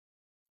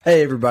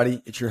Hey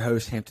everybody, it's your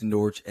host Hampton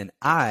Dortch, and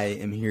I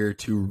am here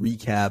to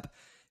recap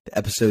the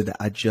episode that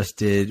I just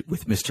did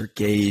with Mr.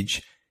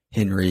 Gage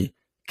Henry.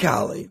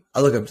 Golly,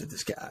 I look up to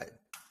this guy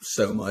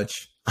so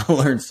much. I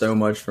learn so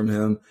much from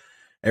him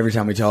every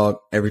time we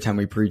talk, every time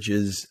he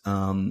preaches.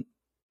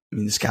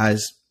 This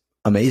guy's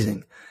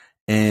amazing.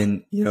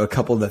 And, a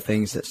couple of the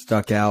things that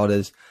stuck out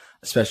is,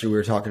 especially we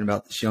were talking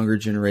about this younger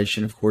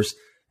generation. Of course,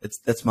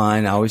 that's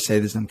mine. I always say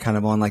this. I'm kind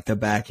of on like the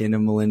back end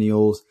of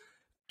millennials.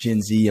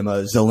 Gen Z, I'm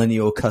a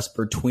zillennial,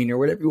 cusper, tweener,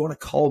 whatever you want to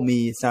call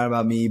me. It's not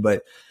about me,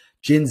 but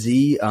Gen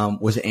Z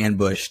was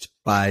ambushed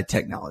by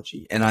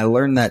technology. And I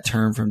learned that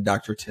term from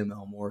Dr. Tim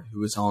Elmore,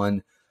 who was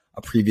on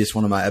a previous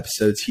one of my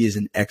episodes. He is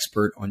an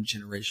expert on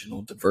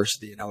generational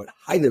diversity, and I would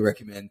highly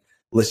recommend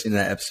listening to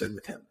that episode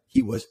with him.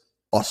 He was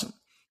awesome.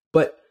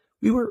 But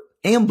we were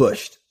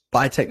ambushed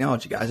by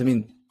technology, guys.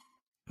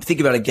 Think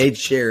about it. Gage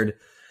shared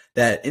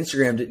that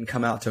Instagram didn't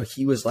come out till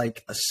he was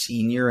like a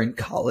senior in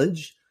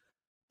college.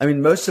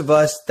 Most of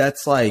us,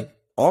 that's like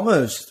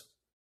almost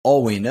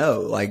all we know.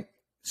 Like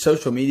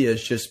social media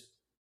is just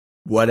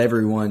what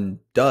everyone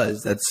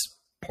does. That's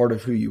part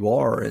of who you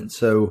are. And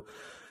so,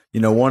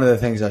 one of the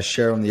things I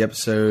shared on the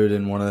episode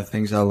and one of the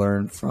things I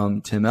learned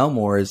from Tim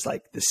Elmore is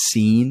like the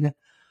scene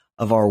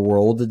of our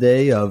world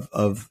today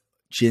of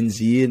Gen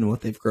Z and what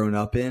they've grown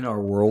up in,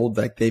 our world.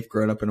 Like they've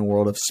grown up in a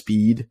world of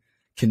speed,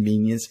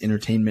 convenience,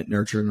 entertainment,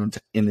 nurture, and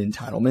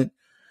entitlement.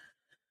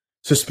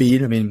 So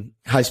speed,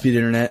 high speed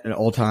internet at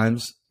all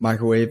times,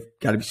 microwave,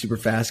 got to be super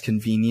fast,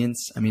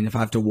 convenience. If I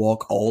have to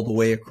walk all the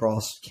way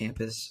across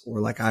campus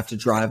or like I have to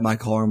drive my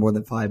car more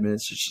than 5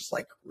 minutes, it's just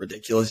like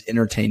ridiculous.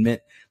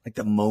 Entertainment, like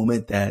the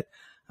moment that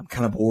I'm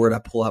kind of bored, I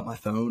pull out my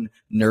phone.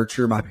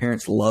 Nurture, my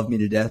parents love me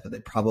to death, but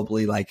they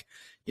probably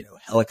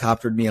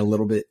helicoptered me a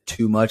little bit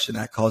too much and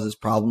that causes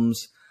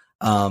problems.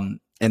 And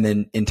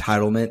then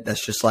entitlement,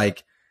 that's just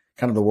like,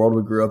 kind of the world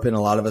we grew up in.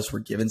 A lot of us were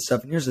given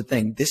stuff. And here's the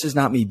thing. This is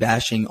not me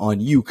bashing on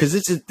you because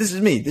this is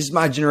me. This is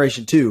my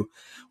generation too.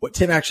 What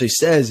Tim actually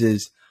says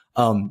is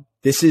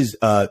this is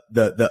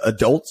the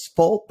adults'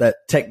 fault,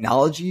 that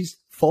technology's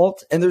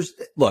fault. And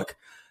look,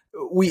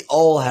 we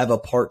all have a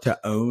part to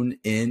own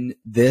in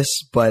this,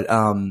 but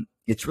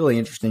it's really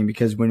interesting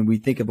because when we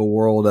think of a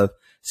world of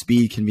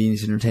speed,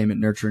 convenience, entertainment,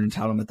 nurture, and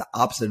entitlement, the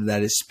opposite of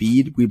that is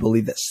speed. We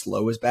believe that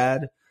slow is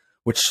bad,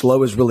 which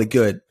slow is really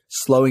good.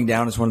 Slowing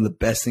down is one of the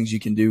best things you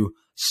can do.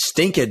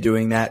 Stink at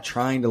doing that,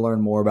 trying to learn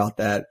more about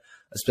that,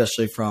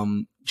 especially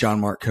from John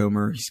Mark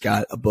Comer. He's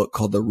got a book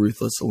called The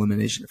Ruthless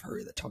Elimination of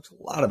Hurry that talks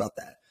a lot about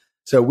that.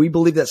 So we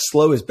believe that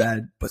slow is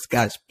bad, but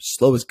guys,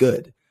 slow is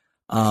good.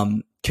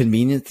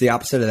 Convenience, the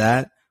opposite of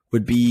that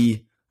would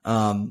be,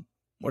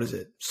 what is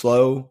it?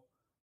 Slow,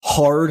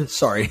 hard,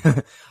 sorry.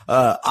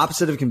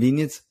 Opposite of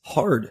convenience,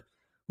 hard.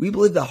 We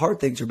believe that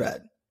hard things are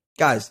bad.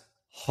 Guys,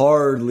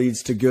 hard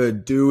leads to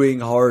good.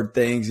 Doing hard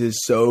things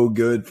is so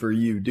good for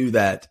you. Do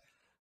that.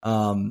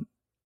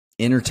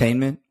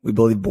 Entertainment, we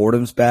believe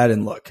boredom's bad.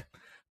 And look,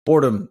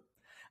 boredom,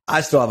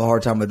 I still have a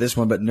hard time with this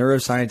one, but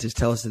neuroscientists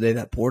tell us today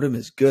that boredom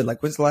is good.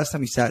 Like, when's the last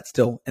time you sat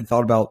still and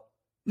thought about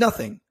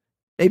nothing?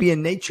 Maybe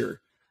in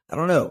nature. I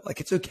don't know. Like,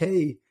 it's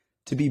okay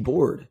to be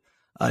bored.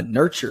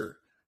 Nurture.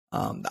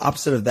 The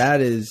opposite of that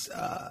is,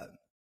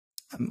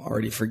 I'm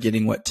already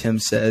forgetting what Tim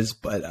says,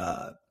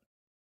 but,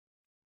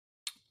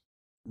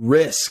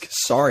 risk.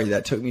 Sorry,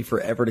 that took me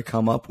forever to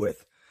come up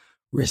with.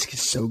 Risk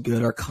is so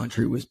good. Our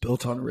country was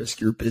built on risk.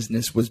 Your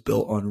business was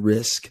built on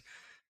risk.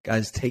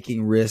 Guys,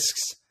 taking risks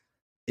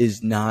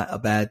is not a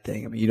bad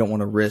thing. You don't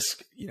want to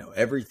risk,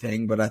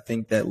 everything, but I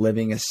think that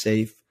living a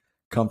safe,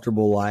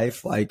 comfortable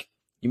life, like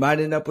you might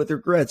end up with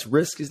regrets.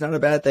 Risk is not a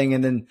bad thing.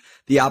 And then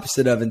the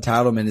opposite of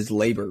entitlement is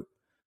labor.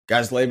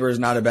 Guys, labor is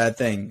not a bad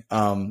thing.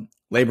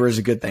 Labor is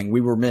a good thing.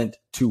 We were meant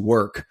to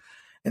work.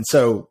 And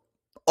so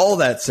all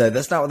that said,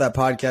 that's not what that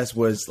podcast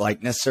was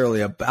like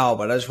necessarily about,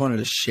 but I just wanted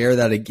to share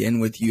that again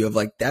with you of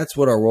like, that's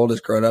what our world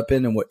has grown up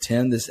in. And what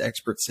Tim, this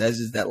expert, says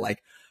is that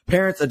like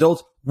parents,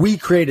 adults, we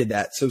created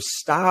that. So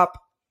stop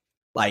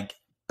like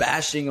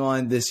bashing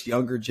on this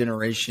younger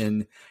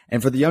generation.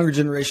 And for the younger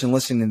generation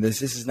listening to this,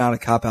 this is not a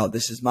cop out.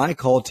 This is my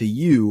call to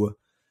you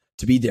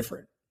to be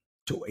different,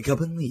 to wake up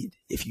and lead,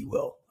 if you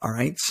will. All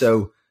right.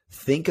 So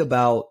think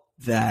about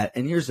that.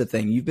 And here's the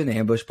thing. You've been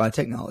ambushed by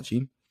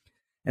technology.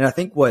 And I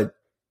think what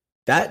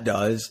that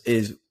does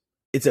is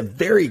it's a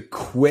very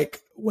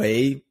quick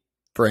way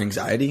for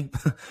anxiety.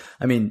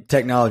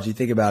 Technology,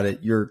 think about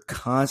it. You're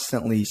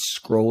constantly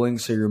scrolling,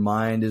 so your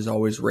mind is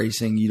always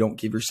racing. You don't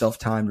give yourself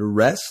time to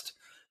rest.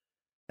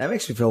 That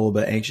makes me feel a little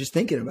bit anxious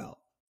thinking about.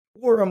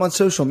 Or I'm on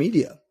social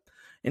media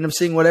and I'm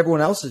seeing what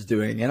everyone else is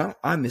doing and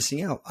I'm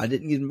missing out. I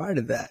didn't get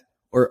invited to that.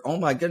 Or, oh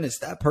my goodness,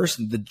 that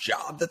person, the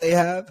job that they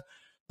have,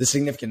 the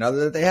significant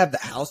other that they have, the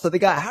house that they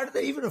got, how did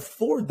they even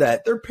afford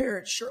that? Their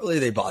parents, surely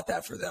they bought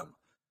that for them.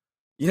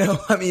 How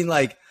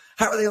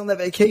are they on that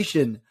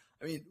vacation?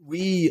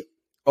 We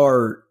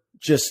are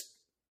just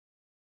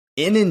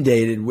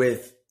inundated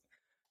with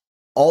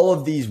all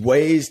of these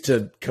ways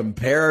to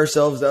compare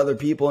ourselves to other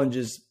people and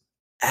just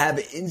have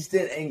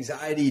instant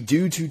anxiety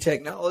due to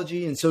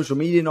technology and social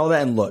media and all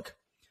that. And look,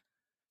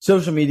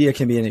 Social media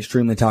can be an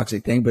extremely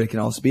toxic thing, but it can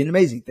also be an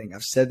amazing thing.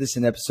 I've said this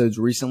in episodes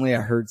recently.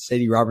 I heard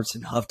Sadie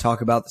Robertson Huff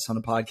talk about this on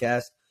a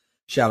podcast.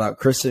 Shout out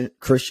Christian,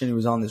 who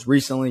was on this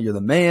recently. You're the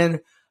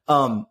man.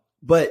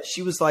 But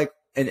she was like,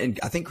 and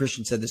I think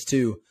Christian said this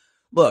too.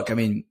 Look, I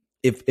mean,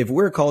 if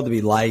we're called to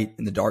be light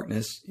in the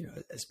darkness, you know,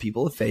 as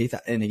people of faith,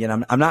 and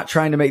again, I'm not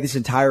trying to make this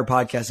entire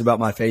podcast about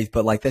my faith,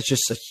 but like, that's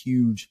just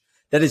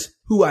that is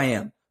who I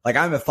am. Like,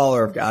 I'm a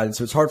follower of God. And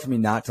so it's hard for me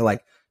not to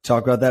like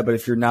talk about that. But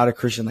if you're not a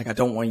Christian, like, I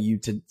don't want you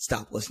to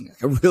stop listening.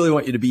 Like, I really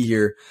want you to be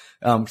here.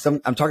 Cause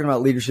I'm talking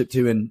about leadership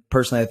too. And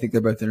personally, I think they're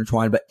both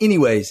intertwined. But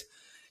anyways,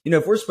 you know,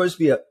 if we're supposed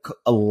to be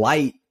a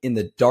light in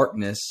the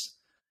darkness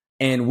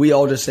and we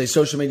all just say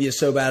social media is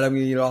so bad, I'm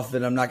going to get off of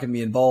it, I'm not going to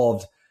be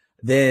involved,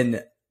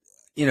 then,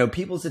 you know,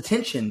 people's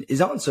attention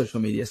is on social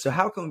media. So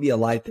how can we be a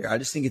light there? I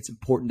just think it's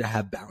important to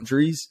have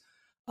boundaries,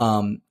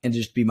 and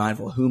just be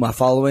mindful. Who am I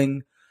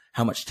following?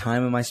 How much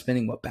time am I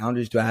spending? What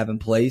boundaries do I have in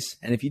place?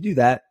 And if you do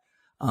that,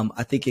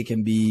 I think it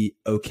can be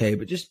okay,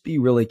 but just be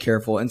really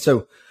careful. And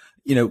so,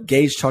 you know,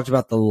 Gage talked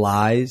about the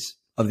lies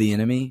of the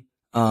enemy.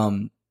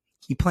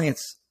 He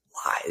plants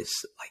lies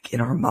like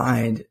in our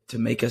mind to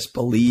make us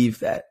believe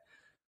that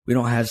we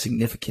don't have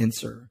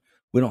significance or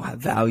we don't have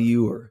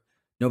value or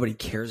nobody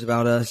cares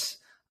about us.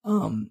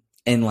 And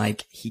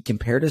like he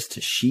compared us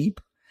to sheep,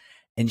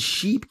 and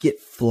sheep get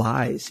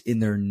flies in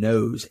their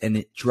nose and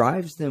it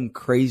drives them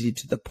crazy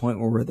to the point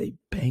where they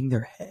bang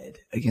their head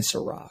against a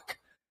rock.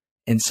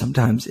 And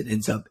sometimes it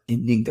ends up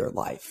ending their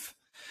life.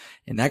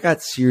 And that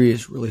got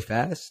serious really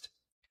fast.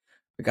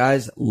 But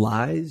guys,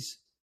 lies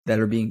that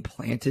are being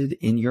planted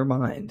in your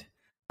mind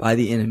by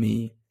the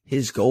enemy,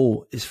 his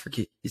goal is to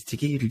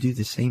get you to do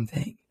the same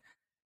thing.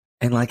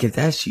 And like, if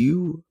that's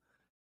you,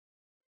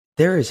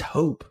 there is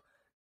hope.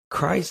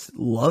 Christ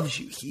loves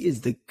you. He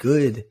is the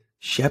good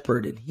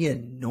shepherd and he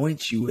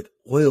anoints you with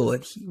oil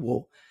and he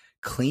will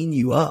clean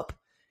you up.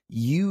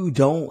 You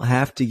don't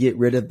have to get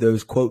rid of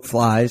those quote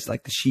flies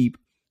like the sheep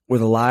or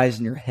the lies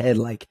in your head.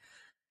 Like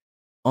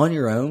on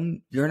your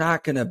own, you're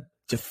not going to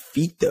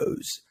defeat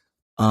those.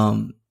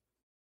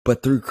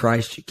 But through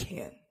Christ you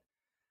can.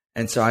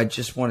 And so I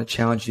just want to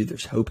challenge you.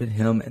 There's hope in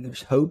him and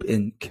there's hope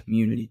in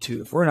community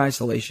too. If we're in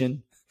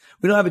isolation,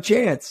 we don't have a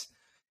chance.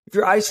 If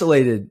you're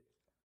isolated,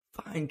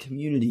 find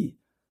community.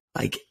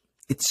 Like,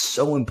 it's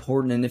so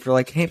important. And if you're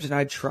like, Hampton,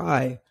 I'd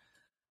try,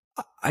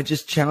 I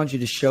just challenge you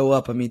to show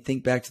up. I mean,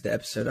 think back to the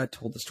episode. I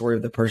told the story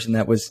of the person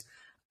that was,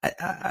 this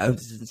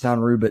doesn't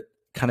sound rude, but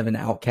kind of an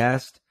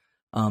outcast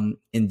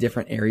in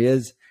different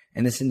areas.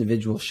 And this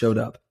individual showed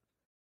up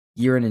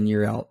year in and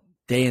year out,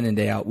 day in and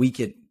day out,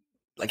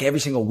 like every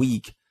single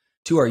week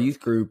to our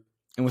youth group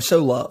and was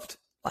so loved.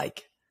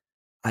 Like,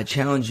 I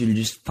challenge you to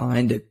just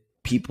find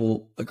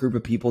a group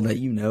of people that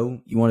you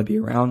know you want to be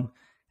around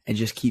and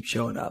just keep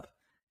showing up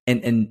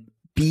and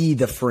be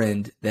the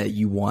friend that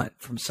you want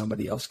from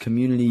somebody else.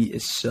 Community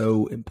is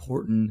so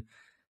important.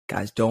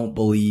 Guys, don't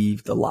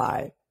believe the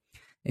lie.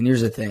 And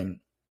here's the thing.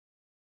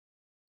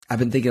 I've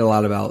been thinking a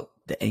lot about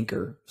the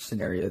anchor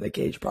scenario that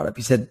Gage brought up.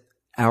 He said,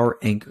 our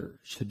anchor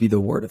should be the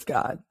word of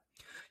God.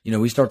 You know,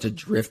 we start to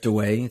drift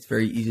away. It's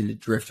very easy to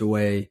drift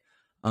away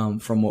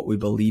from what we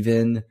believe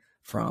in,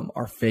 from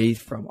our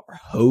faith, from our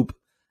hope.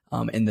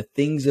 And the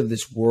things of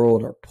this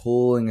world are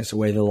pulling us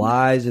away. The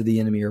lies of the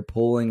enemy are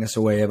pulling us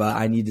away. About,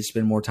 I need to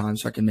spend more time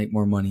so I can make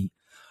more money,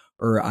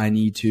 or I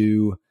need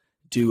to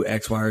do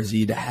X, Y, or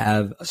Z to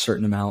have a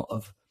certain amount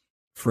of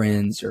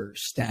friends or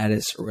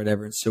status or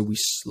whatever. And so we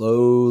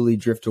slowly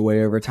drift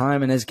away over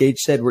time. And as Gage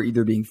said, we're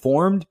either being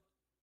formed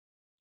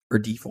or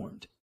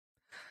deformed.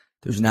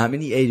 There's not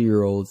many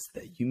 80-year-olds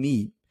that you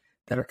meet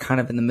that are kind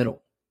of in the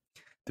middle.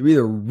 They're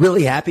either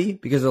really happy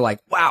because they're like,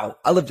 wow,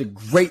 I lived a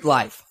great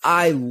life.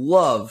 I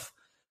love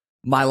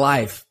my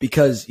life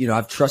because, you know,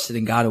 I've trusted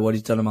in God and what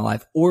he's done in my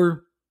life.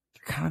 Or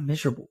they're kind of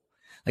miserable.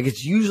 Like,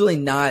 it's usually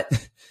not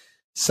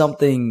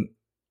something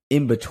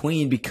in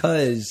between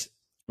because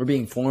we're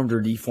being formed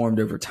or deformed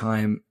over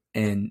time.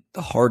 And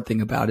the hard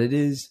thing about it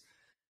is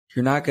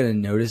you're not going to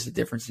notice a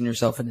difference in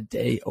yourself in a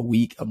day, a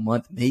week, a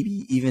month,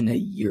 maybe even a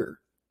year.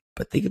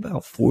 But think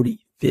about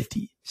 40,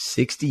 50,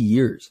 60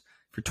 years.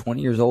 If you're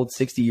 20 years old,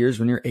 60 years,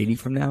 when you're 80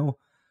 from now,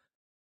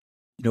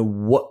 you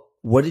know,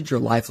 what did your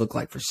life look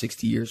like for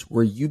 60 years?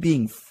 Were you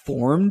being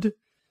formed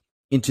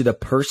into the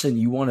person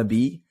you want to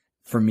be?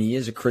 For me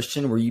as a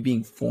Christian, were you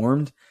being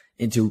formed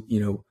into, you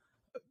know,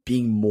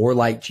 being more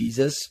like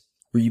Jesus?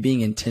 Were you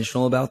being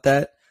intentional about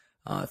that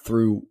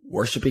through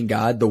worshiping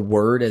God? The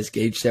word, as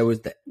Gage said,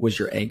 was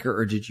your anchor,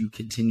 or did you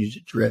continue to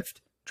drift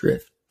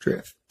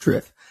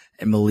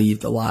and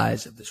believe the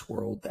lies of this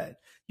world that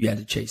you had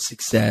to chase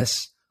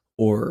success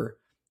or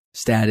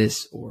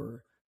status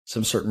or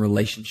some certain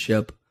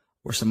relationship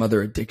or some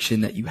other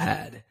addiction that you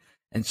had?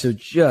 And so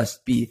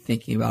just be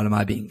thinking about, am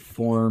I being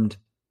formed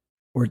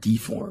or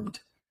deformed?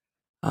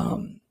 I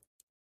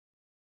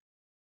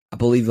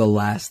believe the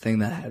last thing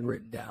that I had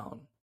written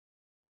down,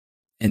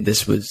 and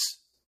this was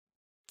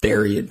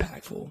very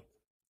impactful,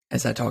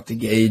 as I talked to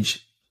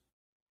Gage,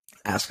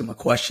 ask him a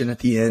question at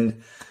the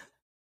end.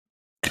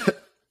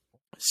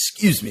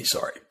 Excuse me,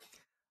 sorry.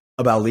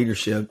 about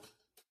leadership.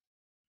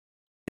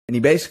 And he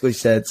basically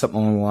said something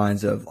along the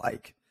lines of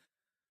like,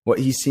 what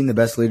he's seen the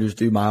best leaders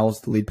do, Miles,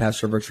 the lead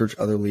pastor of our church,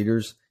 other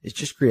leaders, is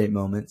just create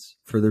moments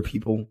for their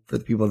people, for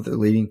the people that they're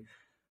leading.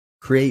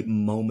 Create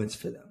moments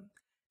for them.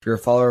 If you're a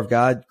follower of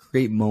God,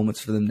 create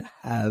moments for them to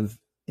have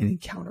an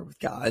encounter with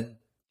God.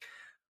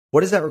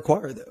 What does that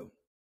require, though?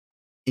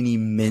 An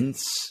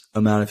immense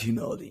amount of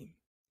humility.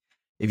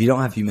 If you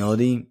don't have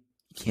humility,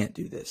 you can't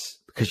do this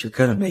because you're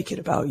going to make it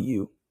about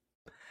you.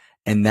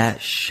 And that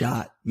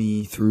shot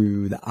me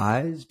through the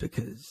eyes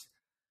because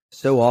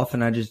so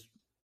often I just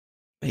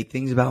make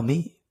things about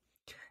me.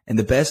 And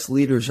the best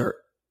leaders are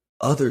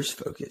others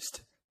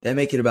focused. They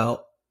make it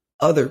about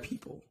other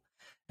people.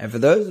 And for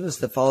those of us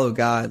that follow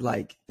God,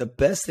 like the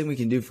best thing we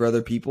can do for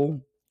other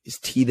people is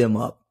tee them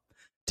up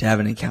to have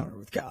an encounter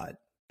with God.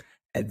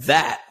 And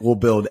that will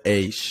build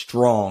a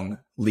strong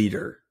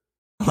leader.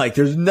 Like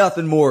there's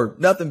nothing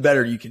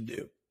better you can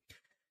do.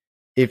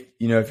 If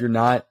you're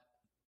not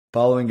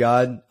following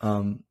God,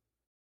 I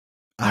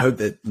hope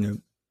that,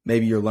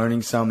 maybe you're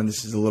learning some and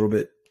this is a little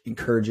bit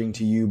encouraging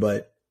to you,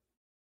 but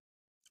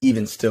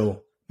even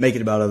still, make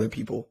it about other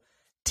people.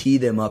 Tee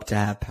them up to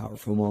have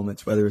powerful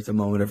moments, whether it's a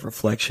moment of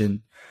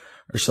reflection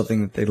or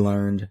something that they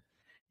learned.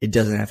 It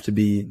doesn't have to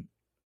be,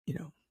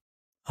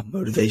 a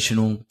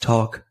motivational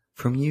talk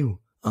from you.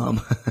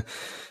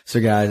 So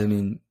guys,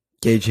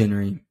 Gage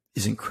Henry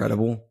is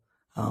incredible.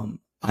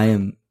 I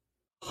am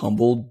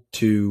humbled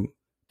to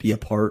be a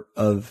part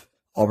of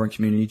Auburn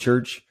Community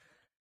Church,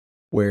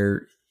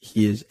 where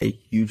he is a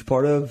huge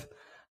part of.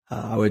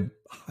 I would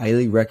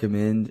highly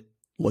recommend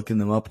looking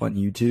them up on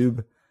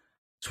YouTube.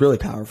 It's really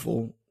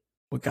powerful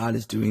what God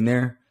is doing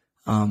there.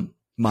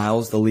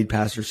 Miles, the lead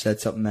pastor, said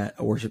something at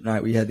a worship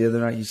night we had the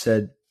other night. He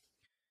said,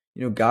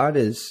 God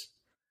has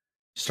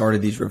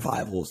started these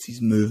revivals,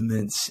 these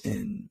movements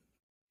in,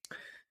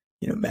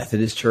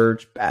 Methodist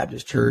church,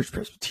 Baptist church,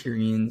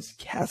 Presbyterians,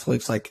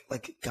 Catholics. Like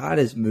God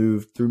has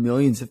moved through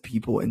millions of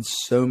people in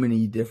so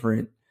many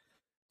different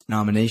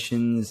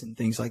denominations and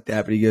things like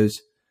that. But he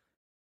goes,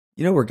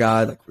 where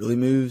God really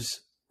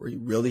moves, where he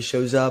really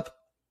shows up,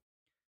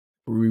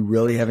 where we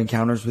really have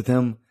encounters with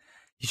him,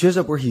 he shows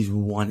up where he's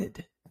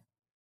wanted.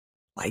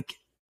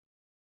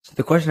 So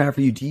the question I have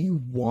for you, do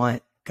you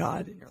want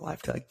God in your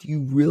life? Do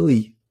you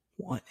really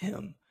want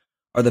him?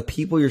 Are the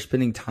people you're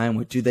spending time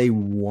with, do they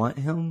want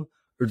him?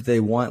 Or do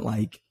they want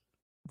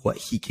what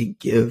he can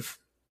give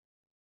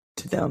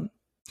to them?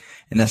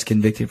 And that's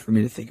convicting for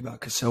me to think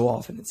about, because so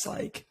often it's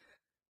I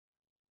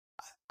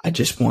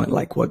just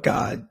want what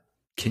God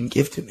can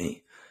give to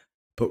me.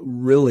 But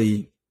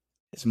really,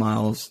 as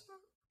Miles,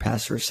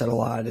 pastor, said a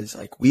lot, is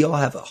we all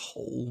have a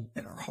hole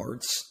in our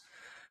hearts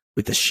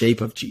with the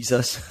shape of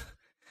Jesus,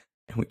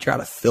 and we try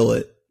to fill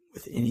it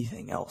with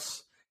anything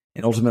else.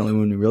 And ultimately,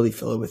 when we really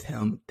fill it with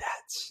him,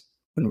 that's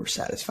when we're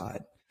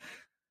satisfied.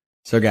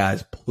 So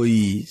guys,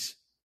 please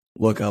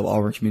look up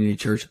Auburn Community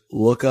Church.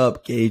 Look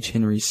up Gage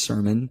Henry's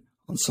sermon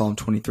on Psalm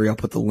 23. I'll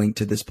put the link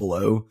to this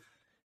below.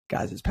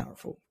 Guys, it's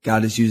powerful.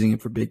 God is using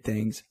it for big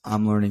things.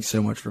 I'm learning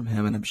so much from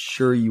him, and I'm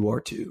sure you are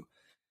too.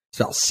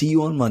 So I'll see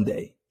you on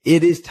Monday.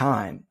 It is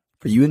time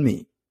for you and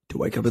me to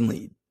wake up and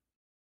lead.